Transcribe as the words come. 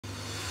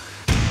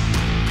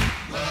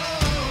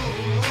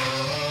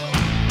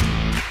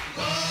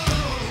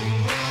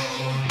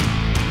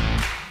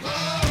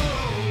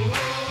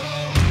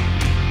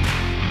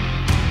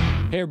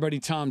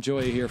everybody,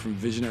 tomgioia here from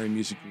Visionary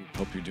Music Group.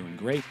 Hope you're doing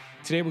great.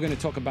 Today we're going to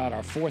talk about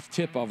our fourth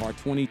tip of our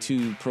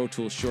 22 Pro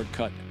Tools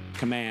shortcut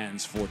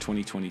commands for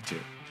 2022.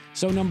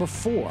 So number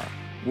 4,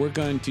 we're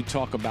going to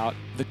talk about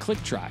the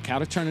click track, how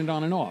to turn it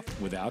on and off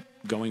without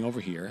going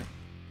over here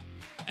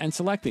and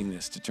selecting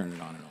this to turn it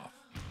on and off.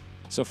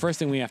 So first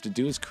thing we have to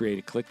do is create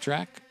a click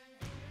track.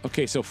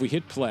 Okay, so if we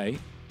hit play,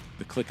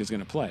 the click is going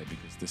to play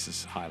because this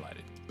is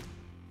highlighted.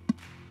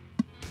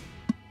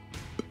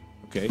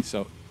 Okay,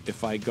 so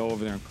if I go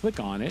over there and click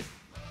on it,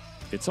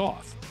 it's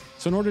off.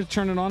 So in order to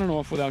turn it on and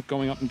off without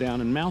going up and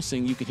down and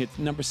mousing, you can hit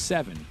number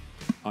 7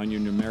 on your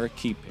numeric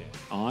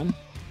keypad. On,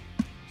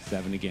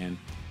 7 again,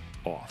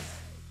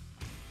 off.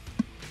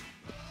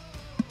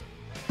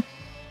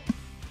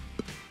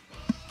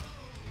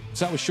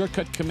 So that was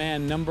shortcut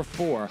command number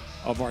 4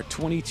 of our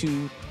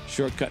 22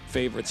 shortcut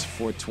favorites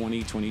for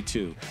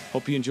 2022.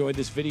 Hope you enjoyed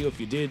this video. If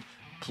you did,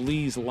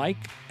 please like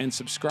and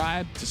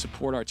subscribe to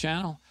support our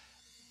channel.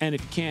 And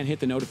if you can,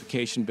 hit the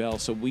notification bell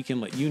so we can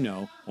let you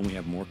know when we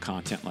have more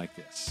content like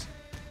this.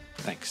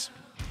 Thanks.